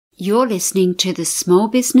You're listening to the Small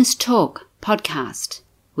Business Talk podcast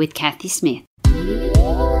with Kathy Smith.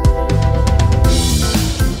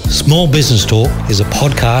 Small Business Talk is a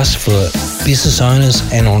podcast for business owners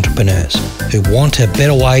and entrepreneurs who want a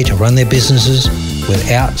better way to run their businesses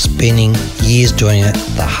without spending years doing it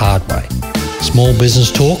the hard way. Small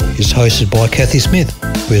Business Talk is hosted by Kathy Smith,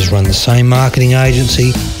 who has run the same marketing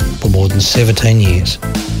agency for more than 17 years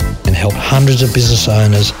and helped hundreds of business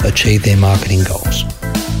owners achieve their marketing goals.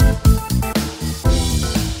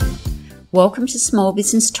 Welcome to Small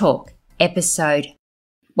Business Talk, episode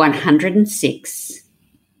 106.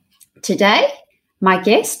 Today, my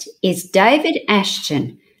guest is David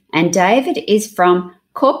Ashton, and David is from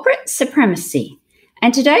Corporate Supremacy.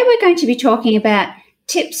 And today we're going to be talking about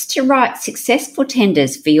tips to write successful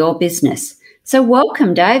tenders for your business. So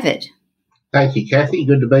welcome, David. Thank you, Kathy.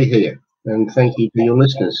 Good to be here. And thank you to your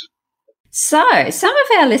listeners. So some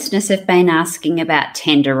of our listeners have been asking about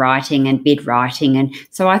tender writing and bid writing, and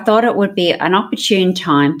so I thought it would be an opportune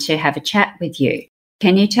time to have a chat with you.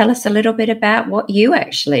 Can you tell us a little bit about what you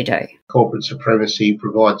actually do? Corporate Supremacy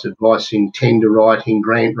provides advice in tender writing,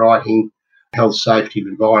 grant writing, health, safety,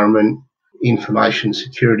 environment, information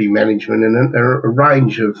security management, and a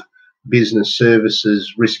range of business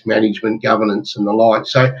services, risk management, governance and the like.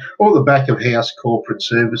 So all the back of house corporate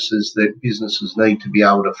services that businesses need to be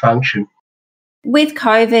able to function. With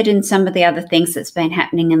COVID and some of the other things that's been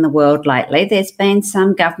happening in the world lately, there's been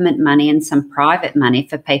some government money and some private money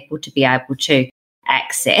for people to be able to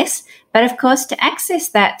access. But of course, to access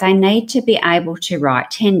that, they need to be able to write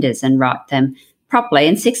tenders and write them properly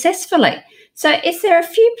and successfully. So is there a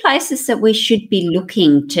few places that we should be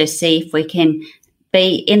looking to see if we can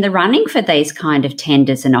be in the running for these kind of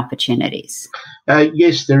tenders and opportunities?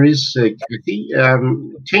 Yes, there is, Kathy.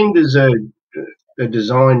 Tenders are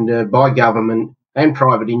designed by government and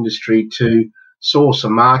private industry to source a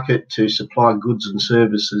market to supply goods and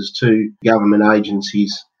services to government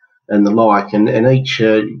agencies and the like. And each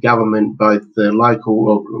government, both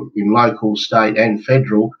local, state and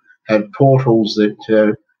federal, have portals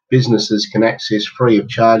that businesses can access free of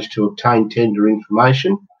charge to obtain tender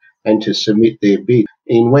information and to submit their bid.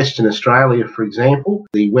 In Western Australia, for example,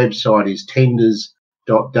 the website is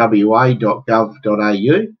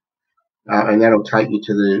tenders.wa.gov.au. And that'll take you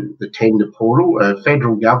to the tender portal.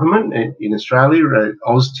 Federal government in Australia,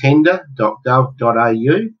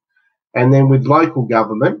 oztender.gov.au. And then with local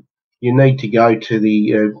government, you need to go to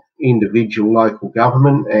the individual local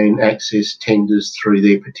government and access tenders through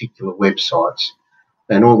their particular websites.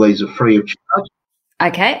 And all these are free of charge.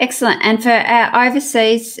 Okay, excellent. And for our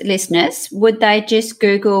overseas listeners, would they just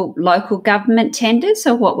Google local government tenders,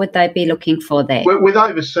 or what would they be looking for there? With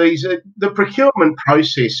overseas, the procurement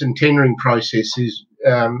process and tendering process is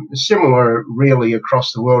similar really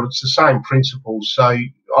across the world. It's the same principles. So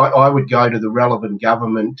I would go to the relevant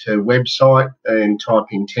government website and type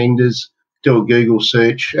in tenders, do a Google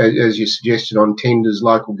search, as you suggested, on tenders,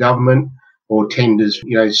 local government, or tenders,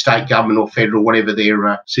 state government or federal, whatever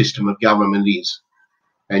their system of government is.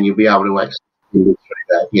 And you'll be able to access through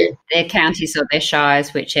that, yeah. Their counties or their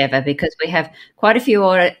shires, whichever, because we have quite a few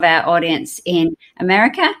of our audience in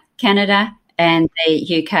America, Canada and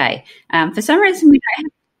the UK. For some reason, we don't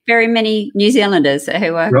have very many New Zealanders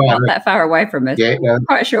who are not that far away from us. Yeah, I'm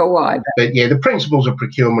quite sure why. But yeah, the principles of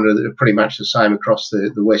procurement are pretty much the same across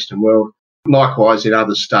the Western world. Likewise, in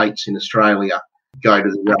other states in Australia, go to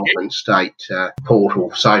the relevant state portal.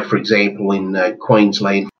 So, for example, in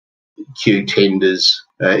Queensland, Q Tenders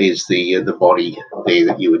is the body there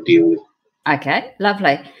that you would deal with. Okay,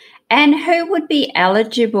 lovely. And who would be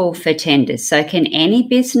eligible for tenders? So can any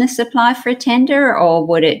business apply for a tender, or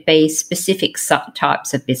would it be specific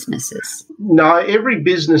types of businesses? No, every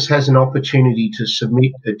business has an opportunity to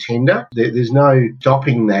submit a tender. There's no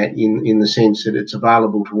stopping that in the sense that it's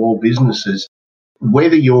available to all businesses.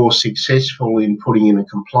 Whether you're successful in putting in a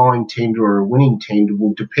complying tender or a winning tender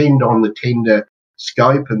will depend on the tender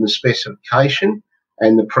scope and the specification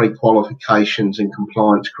and the pre-qualifications and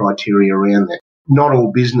compliance criteria around that. Not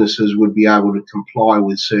all businesses would be able to comply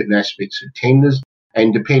with certain aspects of tenders,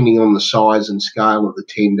 and depending on the size and scale of the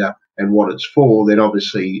tender and what it's for, then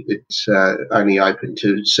obviously it's only open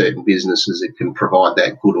to certain businesses that can provide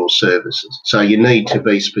that good or services. So you need to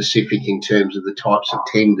be specific in terms of the types of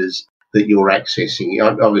tenders that you're accessing.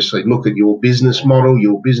 Obviously look at your business model,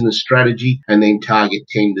 your business strategy, and then target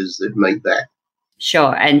tenders that meet that.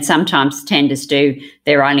 Sure. And sometimes tenders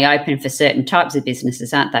they're only open for certain types of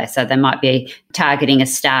businesses, aren't they? So they might be targeting a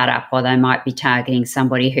startup, or they might be targeting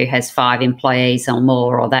somebody who has 5 employees or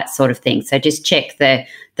more, or that sort of thing. So just check the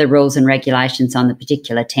the rules and regulations on the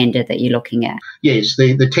particular tender that you're looking at. Yes,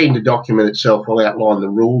 the tender document itself will outline the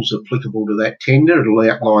rules applicable to that tender. It'll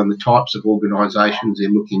outline the types of organisations they're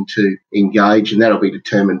looking to engage, and that'll be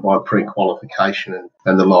determined by pre-qualification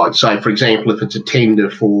and the like. So, for example, if it's a tender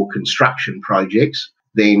for construction projects,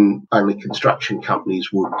 then only construction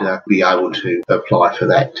companies would be able to apply for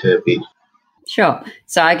that bid. Sure.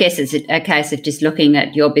 So I guess it's a case of just looking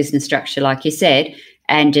at your business structure, like you said,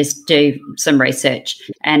 and just do some research.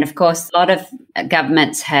 And of course, a lot of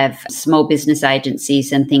governments have small business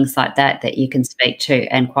agencies and things like that you can speak to,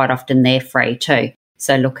 and quite often they're free too.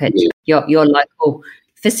 So look at your local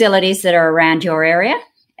facilities that are around your area,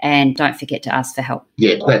 and don't forget to ask for help.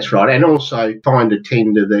 Yeah, that's right. And also find a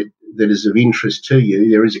tender that is of interest to you.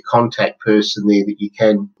 There is a contact person there that you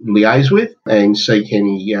can liaise with and seek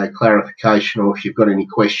any clarification, or if you've got any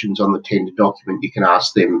questions on the tender document, you can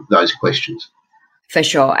ask them those questions. For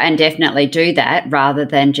sure, and definitely do that rather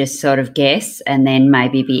than just sort of guess and then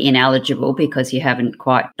maybe be ineligible because you haven't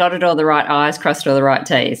quite dotted all the right I's, crossed all the right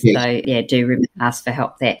T's. Yes. So, do ask for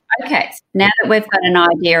help there. Okay, so now that we've got an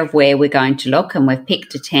idea of where we're going to look and we've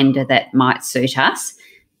picked a tender that might suit us,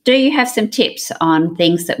 do you have some tips on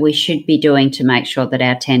things that we should be doing to make sure that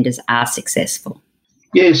our tenders are successful?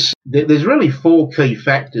 Yes, there's really 4 key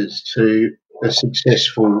factors to a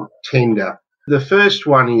successful tender. The first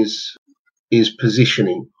one is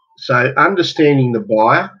positioning. So understanding the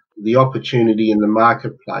buyer, the opportunity in the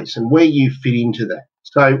marketplace, and where you fit into that.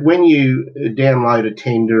 So when you download a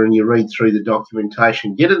tender and you read through the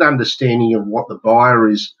documentation, get an understanding of what the buyer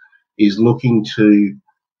is looking to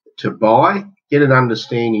buy. Get an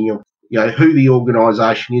understanding of who the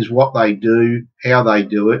organisation is, what they do, how they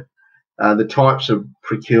do it, the types of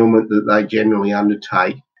procurement that they generally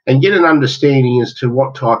undertake, and get an understanding as to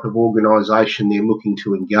what type of organisation they're looking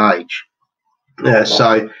to engage.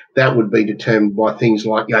 So that would be determined by things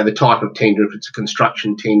like the type of tender, if it's a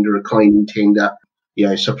construction tender, a cleaning tender,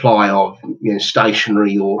 supply of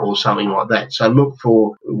stationery or something like that. So look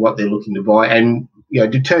for what they're looking to buy and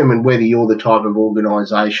determine whether you're the type of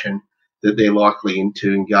organisation that they're likely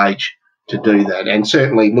to engage to do that. And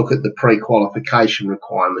certainly look at the pre-qualification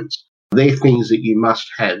requirements. They're things that you must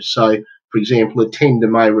have. So, for example, a tender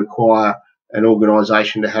may require an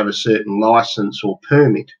organisation to have a certain licence or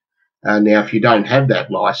permit. Now, if you don't have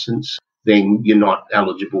that licence, then you're not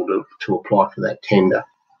eligible to apply for that tender.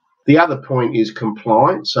 The other point is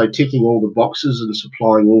compliance, so ticking all the boxes and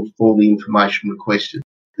supplying all the information requested.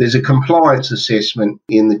 There's a compliance assessment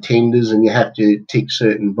in the tenders, and you have to tick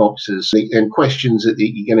certain boxes. And questions that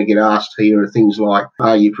you're going to get asked here are things like,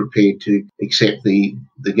 are you prepared to accept the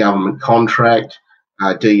government contract?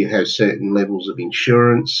 Do you have certain levels of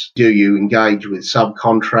insurance? Do you engage with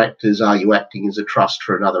subcontractors? Are you acting as a trust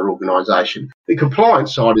for another organisation? The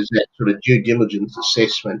compliance side is that sort of due diligence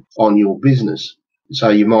assessment on your business. So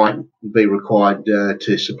you might be required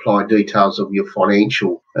to supply details of your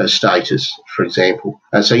financial status, for example.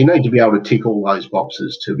 So you need to be able to tick all those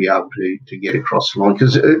boxes to be able to get across the line,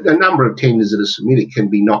 because a number of tenders that are submitted can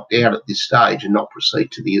be knocked out at this stage and not proceed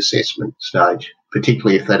to the assessment stage,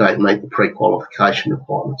 particularly if they don't meet the pre-qualification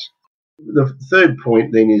requirements. The third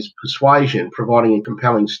point then is persuasion, providing a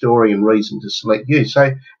compelling story and reason to select you.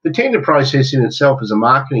 So the tender process in itself is a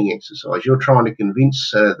marketing exercise. You're trying to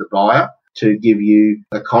convince the buyer to give you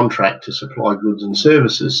a contract to supply goods and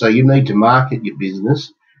services. So you need to market your business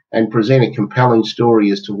and present a compelling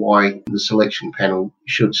story as to why the selection panel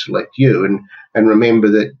should select you. And remember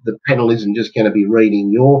that the panel isn't just going to be reading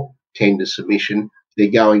your tender submission. They're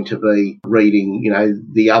going to be reading,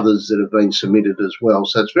 the others that have been submitted as well.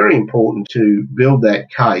 So it's very important to build that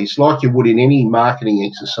case like you would in any marketing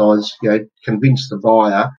exercise, convince the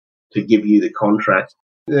buyer to give you the contract.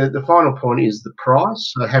 The final point is the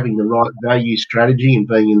price, so having the right value strategy and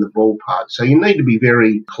being in the ballpark. So you need to be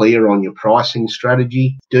very clear on your pricing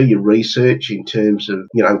strategy. Do your research in terms of,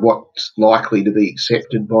 what's likely to be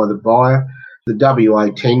accepted by the buyer. The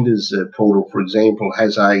WA Tenders portal, for example,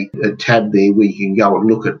 has a tab there where you can go and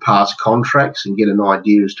look at past contracts and get an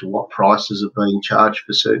idea as to what prices are being charged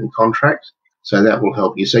for certain contracts. So that will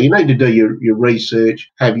help you. So you need to do your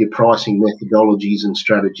research, have your pricing methodologies and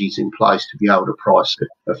strategies in place to be able to price it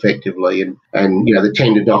effectively. And the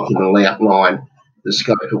tender document will outline the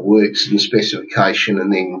scope of works and specification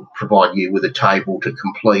and then provide you with a table to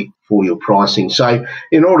complete for your pricing. So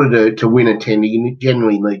in order to win a tender, you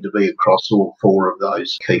generally need to be across all 4 of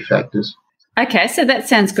those key factors. Okay, so that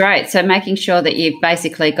sounds great. So making sure that you've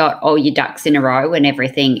basically got all your ducks in a row and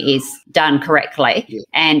everything is done correctly. Yeah.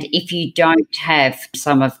 And if you don't have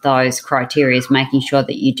some of those criteria, making sure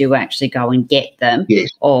that you do actually go and get them. Yes.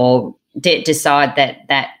 Or decide that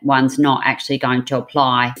that one's not actually going to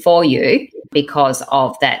apply for you because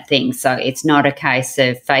of that thing. So it's not a case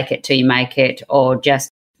of fake it till you make it or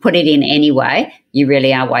just put it in anyway. You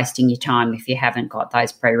really are wasting your time if you haven't got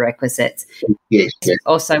those prerequisites. Yes.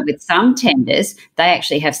 Also, with some tenders, they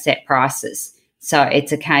actually have set prices. So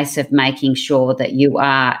it's a case of making sure that you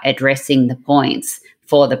are addressing the points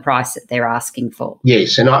for the price that they're asking for.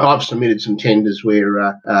 Yes, and I've submitted some tenders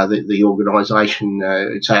where the organisation,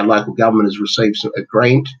 say a local government, has received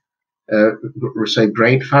received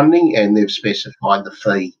grant funding, and they've specified the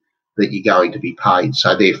fee that you're going to be paid.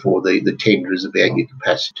 So therefore, the tender is about your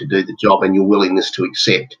capacity to do the job and your willingness to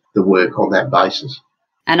accept the work on that basis.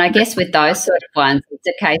 And I guess with those sort of ones, it's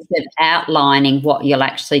a case of outlining what you'll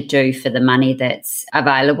actually do for the money that's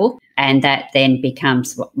available. And that then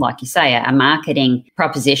becomes, like you say, a marketing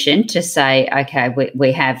proposition to say, okay,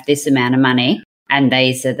 we have this amount of money and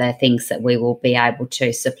these are the things that we will be able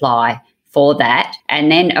to supply for that.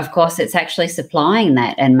 And then, of course, it's actually supplying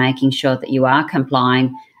that and making sure that you are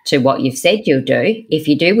complying to what you've said you'll do if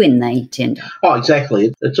you do win the tender. Oh,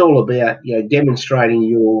 exactly. It's all about demonstrating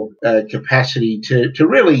your capacity to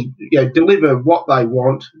really deliver what they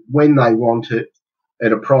want, when they want it,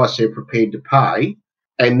 at a price they're prepared to pay.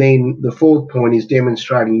 And then the fourth point is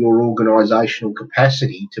demonstrating your organisational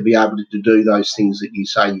capacity to be able to do those things that you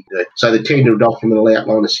say you do. So the tender document will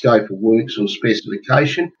outline a scope of works or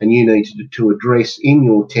specification, and you need to address in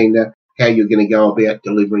your tender how you're going to go about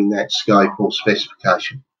delivering that scope or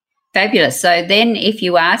specification. Fabulous. So then if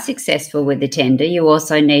you are successful with the tender, you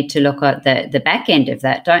also need to look at the back end of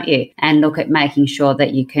that, don't you? And look at making sure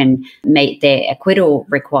that you can meet their acquittal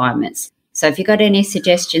requirements. So have you got any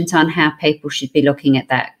suggestions on how people should be looking at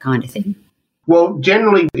that kind of thing? Well,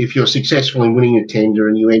 generally, if you're successful in winning a tender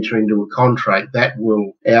and you enter into a contract, that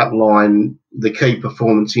will outline the key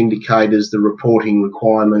performance indicators, the reporting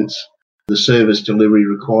requirements, the service delivery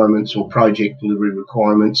requirements or project delivery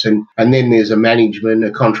requirements. And then there's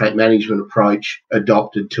a contract management approach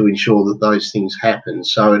adopted to ensure that those things happen.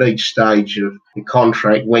 So at each stage of the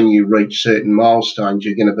contract, when you reach certain milestones,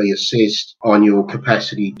 you're going to be assessed on your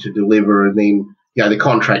capacity to deliver. And then, the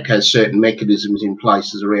contract has certain mechanisms in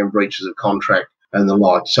places around breaches of contract and the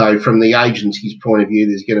like. So from the agency's point of view,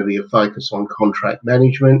 there's going to be a focus on contract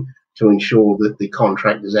management to ensure that the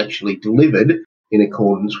contract is actually delivered in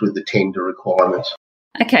accordance with the tender requirements.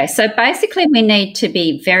 Okay, so basically we need to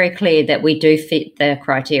be very clear that we do fit the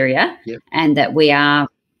criteria. Yep. And that we are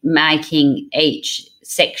making each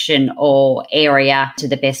section or area to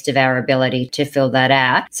the best of our ability to fill that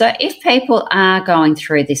out. So if people are going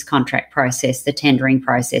through this contract process, the tendering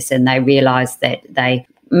process, and they realise that they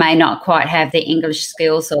may not quite have the English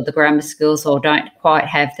skills or the grammar skills or don't quite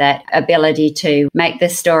have that ability to make the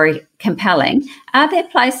story compelling, are there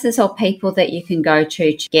places or people that you can go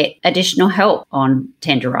to get additional help on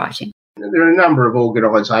tender writing? There are a number of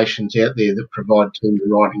organisations out there that provide tender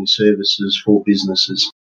writing services for businesses.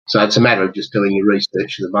 So it's a matter of just doing your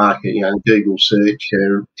research of the market. Google search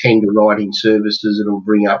tender writing services, it'll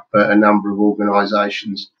bring up a number of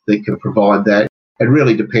organisations that can provide that. It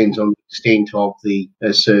really depends on the extent of the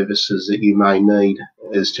services that you may need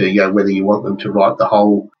as to whether you want them to write the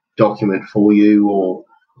whole document for you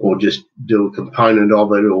or just do a component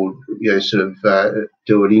of it or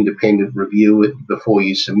do an independent review before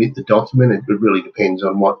you submit the document. It really depends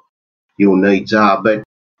on what your needs are. But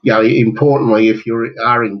importantly, if you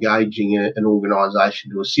are engaging an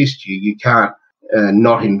organisation to assist you, you can't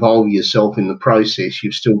not involve yourself in the process.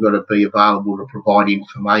 You've still got to be available to provide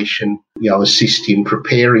information, assist in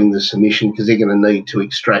preparing the submission because they're going to need to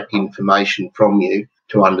extract information from you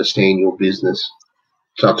to understand your business.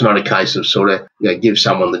 So it's not a case of give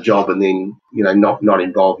someone the job and then, not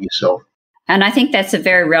involve yourself. And I think that's a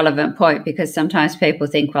very relevant point because sometimes people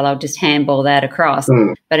think, well, I'll just handball that across.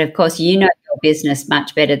 But of course, your business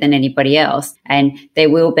much better than anybody else. And there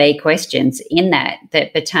will be questions in that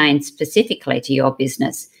pertain specifically to your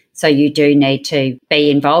business. So you do need to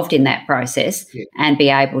be involved in that process and be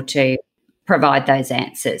able to provide those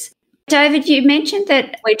answers. David, you mentioned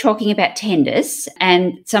that we're talking about tenders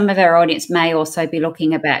and some of our audience may also be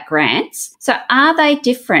looking about grants. So are they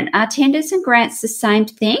different? Are tenders and grants the same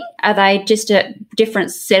thing? Are they just a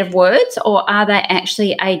different set of words or are they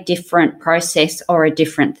actually a different process or a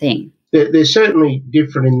different thing? They're certainly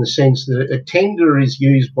different in the sense that a tender is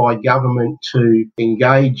used by government to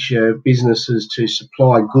engage businesses to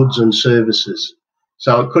supply goods and services.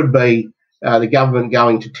 So it could be the government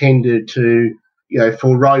going to tender to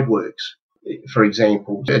for roadworks, for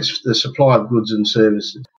example. It's the supply of goods and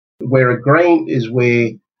services. Where a grant is where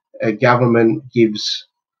a government gives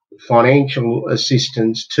financial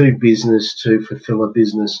assistance to business to fulfill a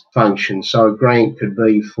business function. So a grant could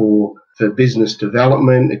be for business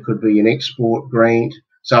development, it could be an export grant.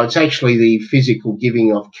 So it's actually the physical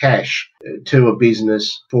giving of cash to a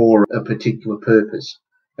business for a particular purpose,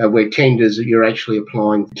 where tenders you're actually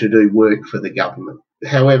applying to do work for the government.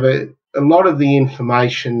 However, a lot of the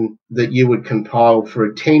information that you would compile for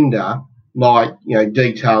a tender, like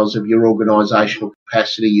details of your organisational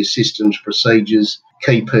capacity, your systems, procedures,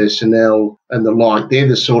 key personnel and the like, they're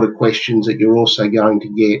the sort of questions that you're also going to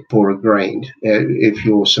get for a grant if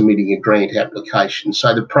you're submitting a grant application.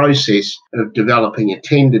 So the process of developing a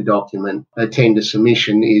tender document, a tender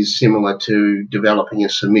submission, is similar to developing a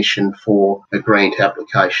submission for a grant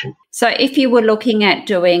application. So if you were looking at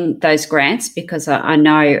doing those grants, because I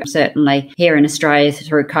know certainly here in Australia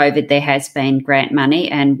through COVID there has been grant money,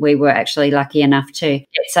 and we were actually lucky enough to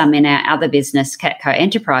get some in our other business, Catco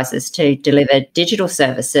Enterprises, to deliver digital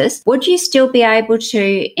services, would you still be able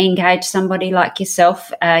to engage somebody like yourself,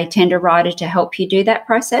 a tender writer, to help you do that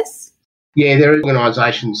process? Yeah, there are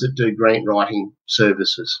organisations that do grant writing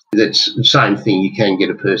services. That's the same thing. You can get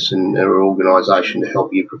a person or organisation to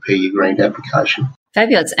help you prepare your grant application.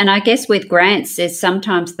 Fabulous. And I guess with grants is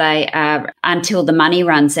sometimes they are until the money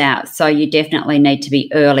runs out. So you definitely need to be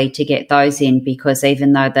early to get those in, because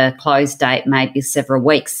even though the close date may be several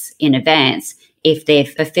weeks in advance, if they've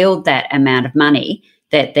fulfilled that amount of money,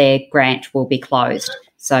 that their grant will be closed.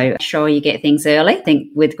 So sure, you get things early. I think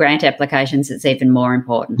with grant applications, it's even more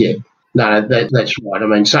important. Yeah, no, that's right. I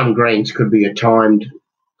mean, some grants could be a timed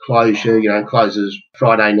closure, closes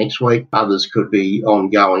Friday next week. Others could be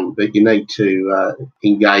ongoing, but you need to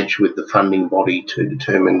engage with the funding body to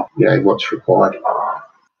determine, what's required.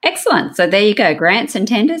 Excellent. So there you go. Grants and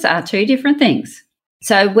tenders are two different things.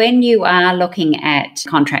 So when you are looking at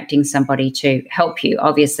contracting somebody to help you,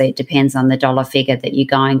 obviously it depends on the dollar figure that you're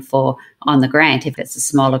going for on the grant. If it's a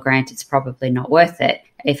smaller grant, it's probably not worth it.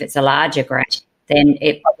 If it's a larger grant, then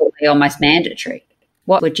it's probably almost mandatory.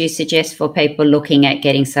 What would you suggest for people looking at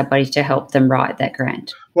getting somebody to help them write that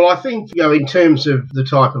grant? Well, I think, in terms of the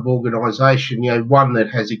type of organisation, one that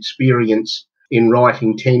has experience in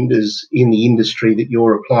writing tenders in the industry that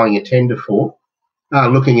you're applying a tender for,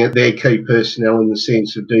 looking at their key personnel in the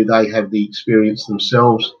sense of, do they have the experience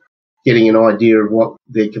themselves, getting an idea of what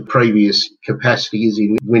their previous capacity is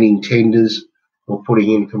in winning tenders or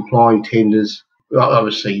putting in complying tenders.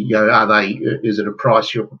 Obviously, is it a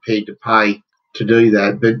price you're prepared to pay to do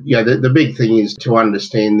that? But the big thing is to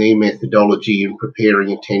understand their methodology in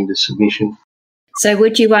preparing a tender submission. So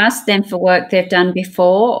would you ask them for work they've done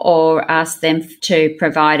before, or ask them to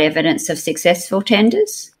provide evidence of successful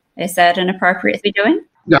tenders? Is that an appropriate thing to be doing?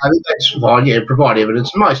 No, that's fine. Yeah, provide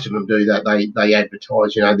evidence. Most of them do that. They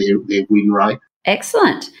advertise, their win rate.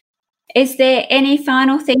 Excellent. Is there any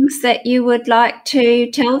final things that you would like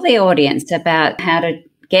to tell the audience about how to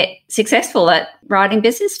get successful at writing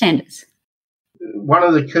business tenders? One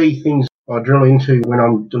of the key things I drill into when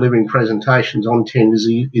I'm delivering presentations on tenders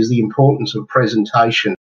is the importance of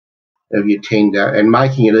presentation of your tender and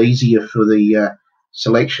making it easier for the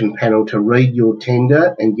selection panel to read your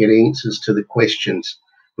tender and get answers to the questions.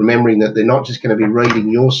 Remembering that they're not just going to be reading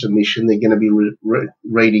your submission, they're going to be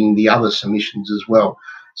reading the other submissions as well.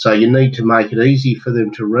 So you need to make it easy for them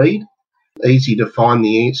to read, easy to find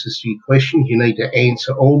the answers to your questions. You need to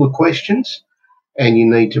answer all the questions, and you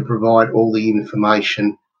need to provide all the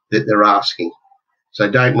information that they're asking. So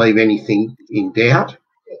don't leave anything in doubt,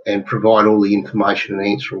 and provide all the information and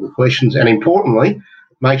answer all the questions. And importantly,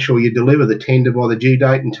 make sure you deliver the tender by the due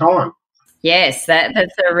date and time. Yes, that's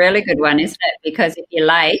a really good one, isn't it? Because if you're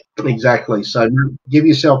late... Exactly. So give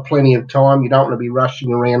yourself plenty of time. You don't want to be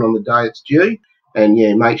rushing around on the day it's due. And,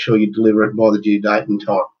 make sure you deliver it by the due date and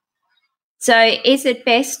time. So is it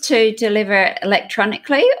best to deliver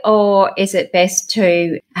electronically, or is it best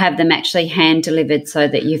to have them actually hand delivered so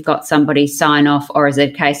that you've got somebody sign off, or is it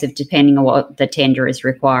a case of depending on what the tender is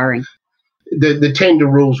requiring? The tender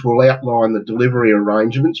rules will outline the delivery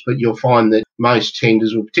arrangements, but you'll find that most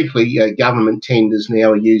tenders, or particularly government tenders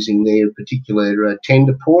now, are using their particular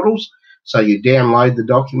tender portals. So you download the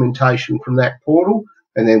documentation from that portal,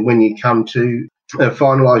 and then when you come to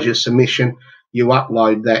finalise your submission, you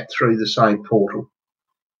upload that through the same portal.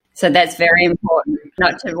 So that's very important,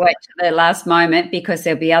 not to wait to the last moment, because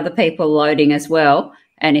there'll be other people loading as well.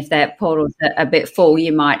 And if that portal's a bit full,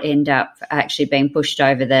 you might end up actually being pushed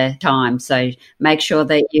over the time. So make sure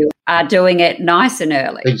that you are doing it nice and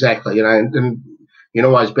early. Exactly. And you can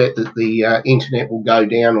always bet that the internet will go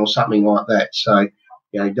down or something like that. So,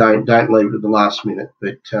 don't leave it at the last minute.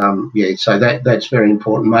 But, so that's very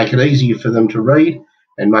important. Make it easier for them to read,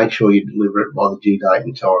 and make sure you deliver it by the due date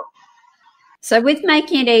and time. So with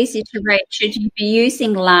making it easy to read, should you be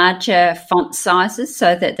using larger font sizes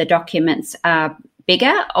so that the documents are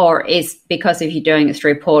bigger, or is because if you're doing it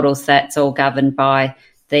through portals, that's all governed by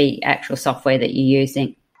the actual software that you're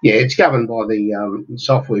using? Yeah, it's governed by the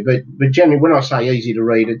software, but generally when I say easy to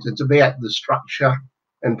read, it's about the structure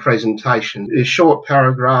and presentation. There's short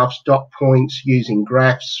paragraphs, dot points, using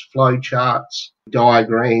graphs, flowcharts,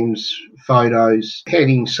 diagrams, photos,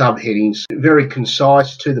 headings, subheadings, very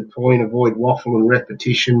concise, to the point, avoid waffle and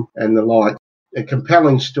repetition and the like. A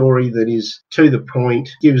compelling story that is to the point,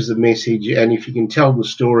 gives the message, and if you can tell the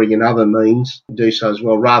story in other means, do so as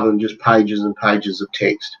well, rather than just pages and pages of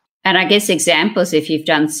text. And I guess examples, if you've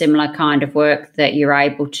done similar kind of work, that you're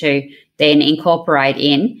able to then incorporate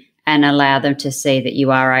in and allow them to see that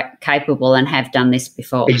you are capable and have done this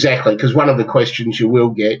before. Exactly, because one of the questions you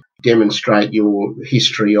will get, demonstrate your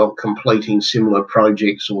history of completing similar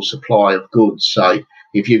projects or supply of goods. So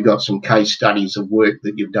if you've got some case studies of work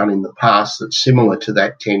that you've done in the past that's similar to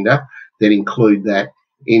that tender, then include that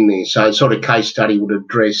in there. So a sort of case study would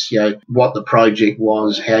address, what the project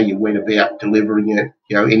was, how you went about delivering it,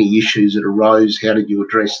 any issues that arose, how did you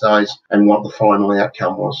address those, and what the final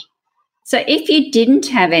outcome was. So if you didn't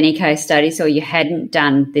have any case studies or you hadn't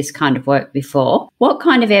done this kind of work before, what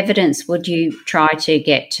kind of evidence would you try to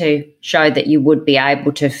get to show that you would be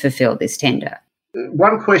able to fulfil this tender?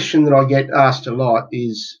 One question that I get asked a lot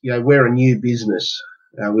is, we're a new business.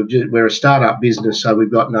 We're a startup business, so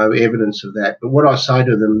we've got no evidence of that. But what I say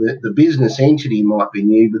to them, the business entity might be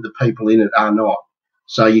new, but the people in it are not.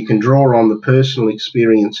 So you can draw on the personal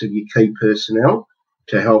experience of your key personnel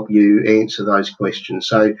to help you answer those questions.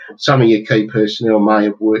 So some of your key personnel may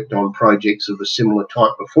have worked on projects of a similar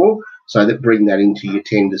type before, so that bring that into your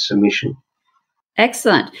tender submission.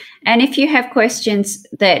 Excellent. And if you have questions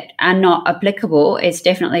that are not applicable, it's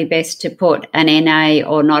definitely best to put an NA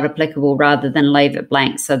or not applicable rather than leave it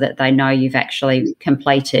blank so that they know you've actually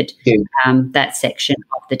completed that section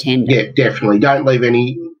of the tender. Yeah, definitely. Don't leave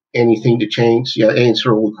anything to chance.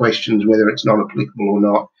 Answer all the questions, whether it's not applicable or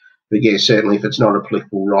not. But certainly if it's not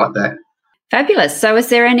applicable, write that. Fabulous. So is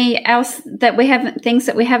there any else that things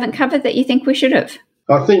that we haven't covered that you think we should have?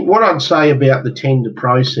 I think what I'd say about the tender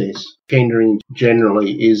process, tendering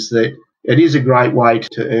generally, is that it is a great way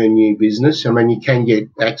to earn new business. I mean, you can get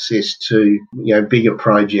access to, bigger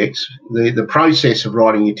projects. The process of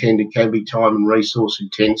writing your tender can be time and resource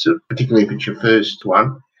intensive, particularly if it's your first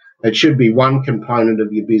one. It should be one component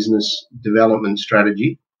of your business development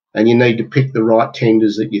strategy, and you need to pick the right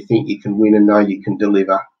tenders that you think you can win and know you can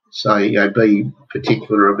deliver. So, be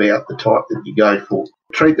particular about the type that you go for.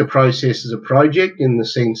 Treat the process as a project in the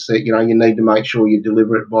sense that, you need to make sure you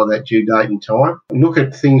deliver it by that due date and time. Look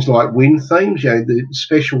at things like win themes, the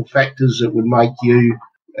special factors that would make you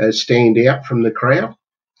stand out from the crowd,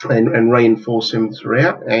 and reinforce them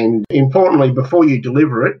throughout. And importantly, before you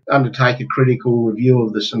deliver it, undertake a critical review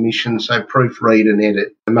of the submission, so proofread and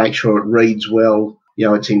edit and make sure it reads well.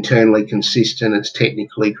 It's internally consistent, it's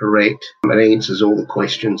technically correct, it answers all the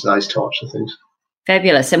questions, those types of things.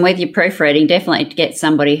 Fabulous. And with your proofreading, definitely get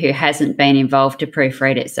somebody who hasn't been involved to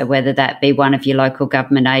proofread it. So whether that be one of your local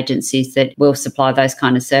government agencies that will supply those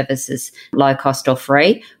kind of services, low cost or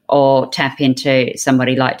free, or tap into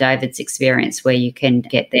somebody like David's experience where you can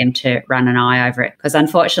get them to run an eye over it. Because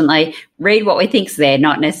unfortunately, read what we think's there,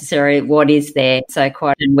 not necessarily what is there.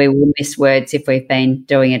 And we will miss words if we've been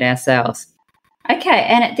doing it ourselves. Okay,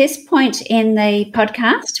 and at this point in the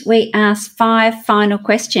podcast, we ask 5 final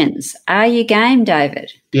questions. Are you game,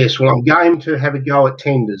 David? Yes, well, I'm game to have a go at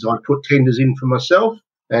tenders. I put tenders in for myself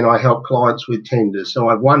and I help clients with tenders. So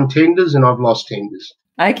I've won tenders and I've lost tenders.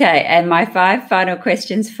 Okay, and my 5 final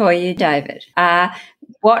questions for you, David, are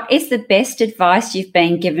what is the best advice you've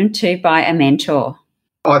been given to by a mentor?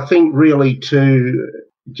 I think really to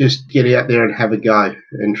just get out there and have a go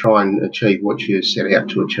and try and achieve what you set out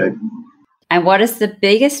to achieve. And what is the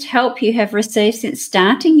biggest help you have received since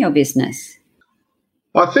starting your business?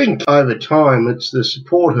 I think over time it's the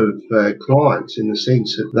support of clients in the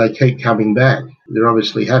sense that they keep coming back. They're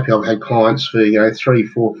obviously happy. I've had clients for 3,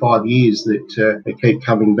 4, 5 years that they keep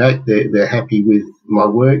coming back. They're happy with my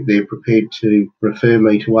work. They're prepared to refer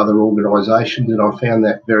me to other organisations, and I found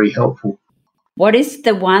that very helpful. What is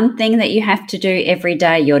the one thing that you have to do every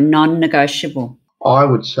day, your non-negotiable? I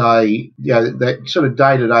would say, that sort of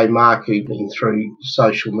day-to-day marketing through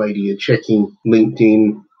social media, checking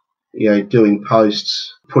LinkedIn, doing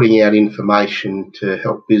posts, putting out information to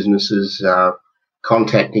help businesses,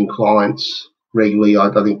 contacting clients regularly.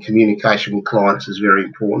 I think communication with clients is very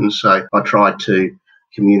important, so I try to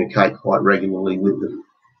communicate quite regularly with them.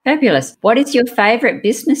 Fabulous. What is your favourite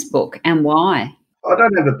business book and why? I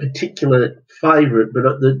don't have a particular favourite,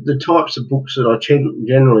 but the types of books that I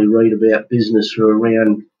generally read about business are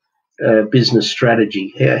around business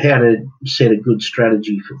strategy, how to set a good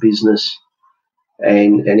strategy for business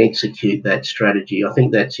and execute that strategy. I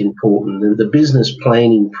think that's important. The business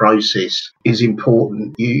planning process is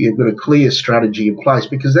important. You've got a clear strategy in place,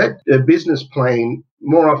 because that business plan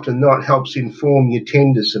more often than not helps inform your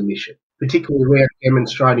tender submission, particularly around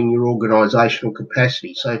demonstrating your organisational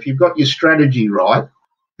capacity. So if you've got your strategy right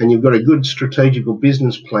and you've got a good strategical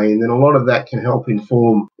business plan, then a lot of that can help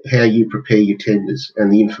inform how you prepare your tenders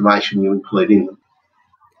and the information you include in them.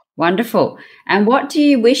 Wonderful. And what do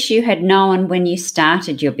you wish you had known when you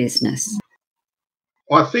started your business?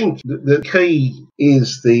 I think the key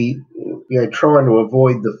is trying to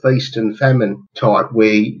avoid the feast and famine type,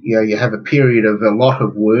 where you have a period of a lot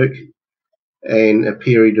of work and a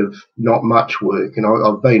period of not much work. And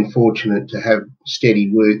I've been fortunate to have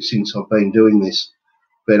steady work since I've been doing this.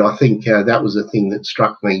 But I think that was the thing that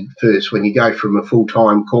struck me first. When you go from a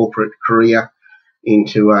full-time corporate career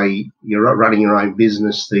into you're running your own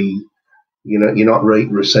business, you're not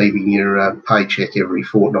receiving your paycheck every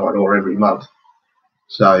fortnight or every month.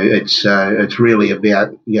 So it's really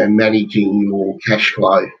about managing your cash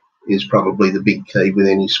flow is probably the big key with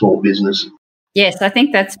any small business. Yes, I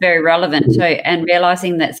think that's very relevant too, and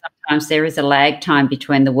realising that sometimes there is a lag time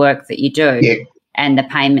between the work that you do and the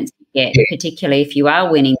payments you get, particularly if you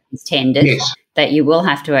are winning these tenders, that you will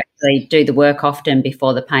have to actually do the work often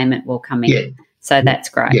before the payment will come in. Yeah. So that's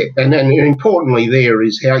great. Yeah, and importantly there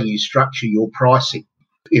is how you structure your pricing.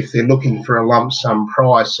 If they're looking for a lump sum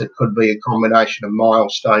price, it could be a combination of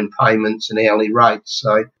milestone payments and hourly rates.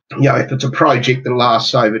 So, if it's a project that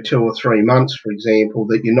lasts over 2 or 3 months, for example,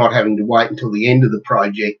 that you're not having to wait until the end of the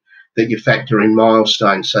project, that you factor in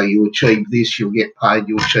milestones. So you achieve this, you'll get paid,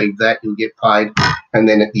 you achieve that, you'll get paid, and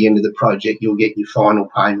then at the end of the project, you'll get your final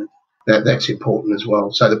payment. That's important as well.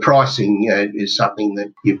 So the pricing is something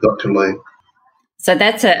that you've got to learn. So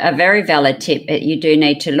that's a very valid tip. You do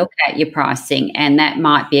need to look at your pricing, and that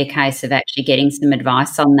might be a case of actually getting some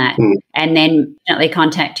advice on that, and then definitely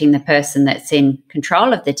contacting the person that's in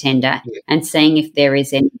control of the tender and seeing if there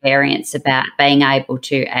is any variance about being able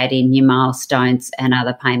to add in your milestones and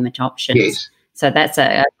other payment options. Yes. So that's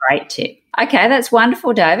a great tip. Okay, that's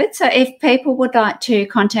wonderful, David. So if people would like to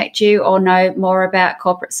contact you or know more about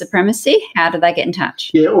Corporate Supremacy, how do they get in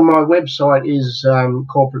touch? Yeah, well, my website is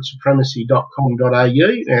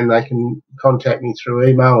corporatesupremacy.com.au, and they can contact me through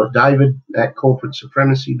email at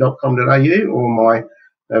david@corporatesupremacy.com.au, or my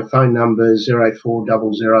phone number is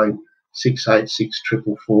 0400 686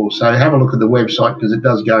 444. So have a look at the website, because it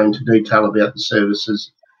does go into detail about the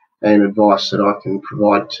services and advice that I can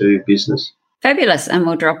provide to business. Fabulous. And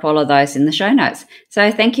we'll drop all of those in the show notes.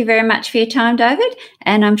 So thank you very much for your time, David.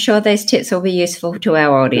 And I'm sure these tips will be useful to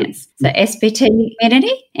our audience. So SBT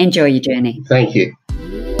community, enjoy your journey. Thank you.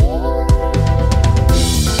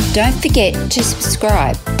 Don't forget to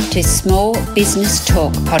subscribe to Small Business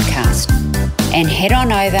Talk podcast and head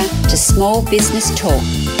on over to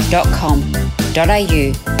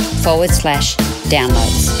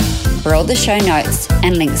smallbusinesstalk.com.au/downloads for all the show notes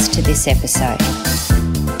and links to this episode.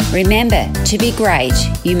 Remember, to be great,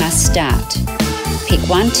 you must start. Pick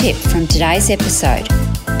one tip from today's episode,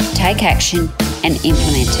 take action and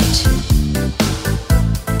implement it.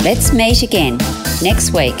 Let's meet again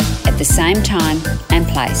next week at the same time and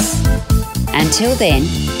place. Until then,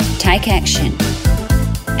 take action.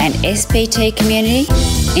 And SBT community,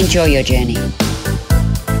 enjoy your journey.